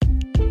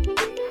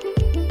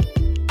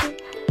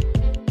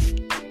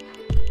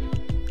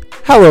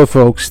Hello,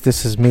 folks,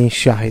 this is me,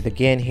 Shahid,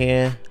 again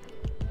here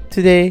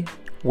today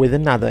with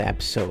another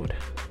episode.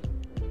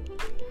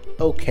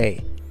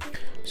 Okay,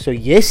 so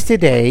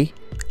yesterday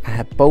I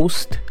have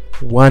posted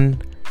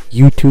one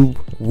YouTube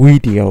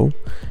video.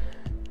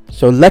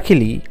 So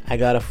luckily I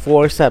got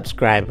 4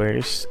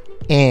 subscribers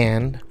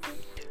and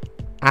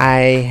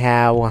I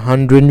have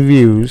 100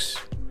 views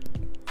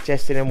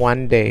just in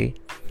one day.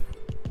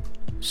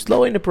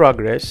 Slow in the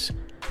progress,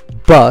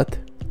 but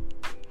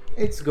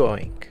it's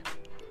going.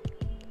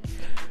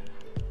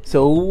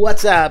 So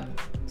what's up?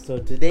 So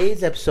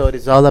today's episode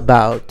is all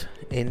about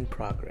in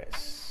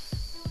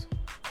progress.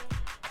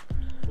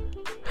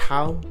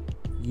 How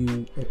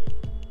you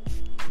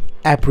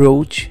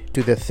approach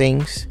to the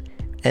things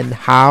and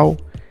how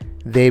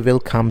they will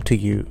come to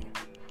you.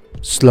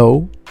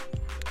 Slow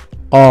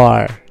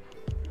or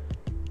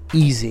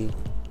easy.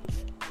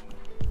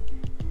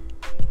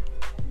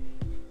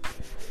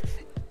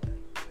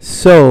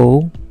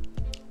 So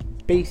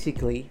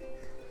basically,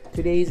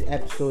 today's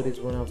episode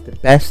is one of the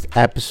best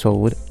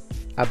episode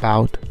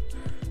about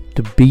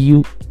to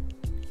be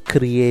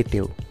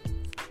creative.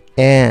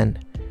 And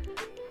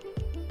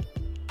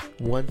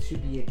once you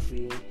be a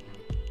creative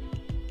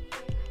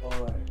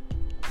or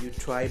you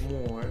try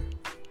more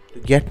to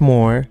get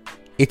more,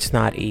 it's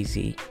not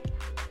easy.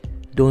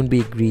 Don't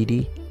be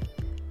greedy.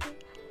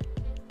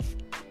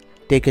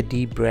 Take a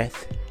deep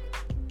breath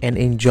and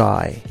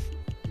enjoy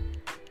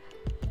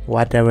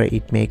whatever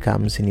it may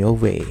comes in your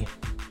way.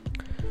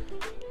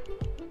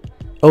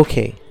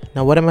 Okay,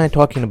 now what am I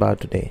talking about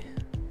today?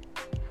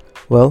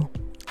 Well,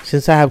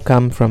 since I have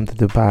come from the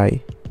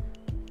Dubai,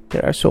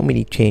 there are so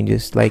many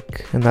changes,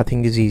 like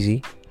nothing is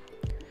easy.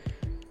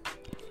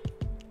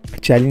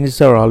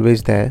 Challenges are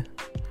always there,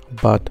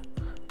 but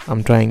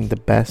I'm trying the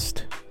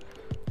best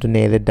to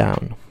nail it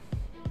down.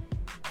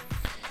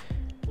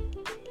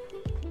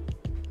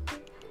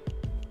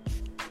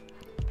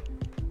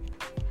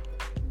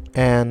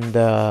 And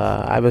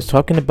I was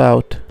talking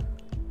about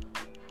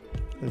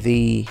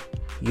the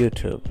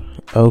YouTube.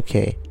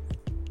 Okay.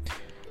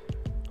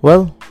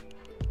 Well,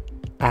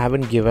 I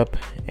haven't give up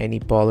any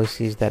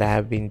policies that I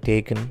have been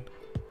taken.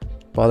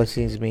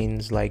 Policies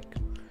means like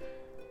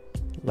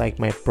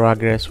my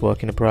progress,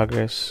 work in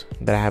progress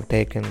that I have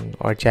taken,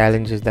 or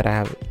challenges that I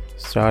have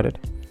started.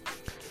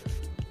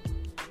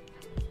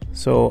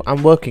 So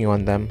I'm working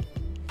on them.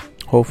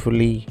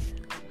 Hopefully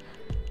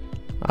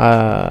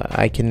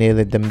I can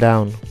nail them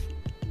down.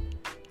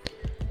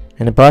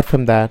 And apart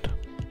from that,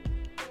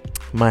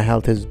 my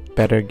health is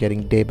better,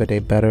 getting day by day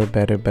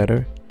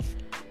better.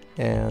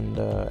 And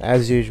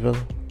as usual,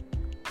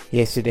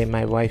 yesterday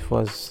my wife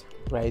was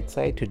right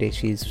side, today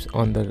she's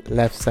on the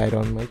left side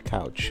on my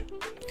couch.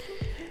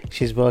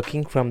 She's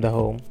working from the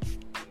home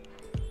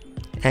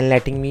and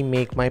letting me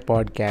make my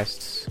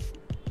podcasts.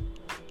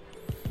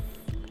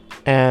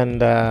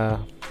 And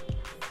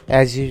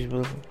as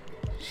usual,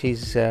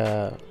 she's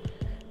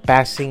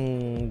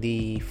passing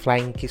the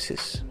flying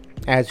kisses.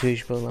 As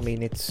usual, I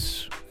mean,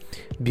 it's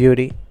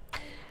beauty.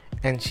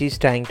 And she's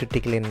trying to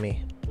tickle in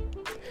me.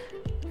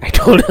 I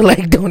told her,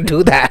 like, don't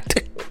do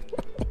that.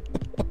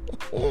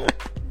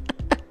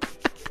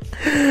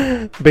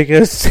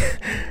 Because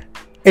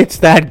it's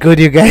that good,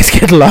 you guys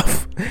can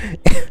laugh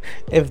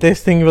if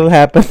this thing will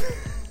happen.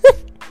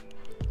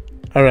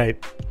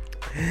 Alright.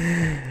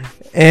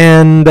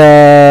 And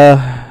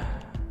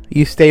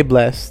you stay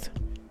blessed.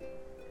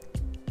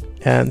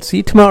 And see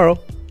you tomorrow.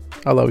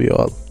 I love you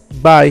all.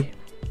 Bye.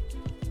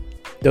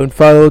 Don't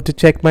follow to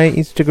check my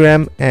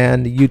Instagram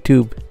and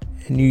YouTube,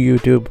 a new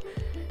YouTube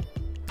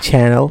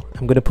channel.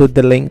 I'm going to put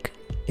the link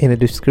in the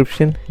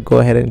description. Go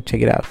ahead and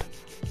check it out.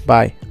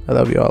 Bye. I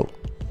love you all.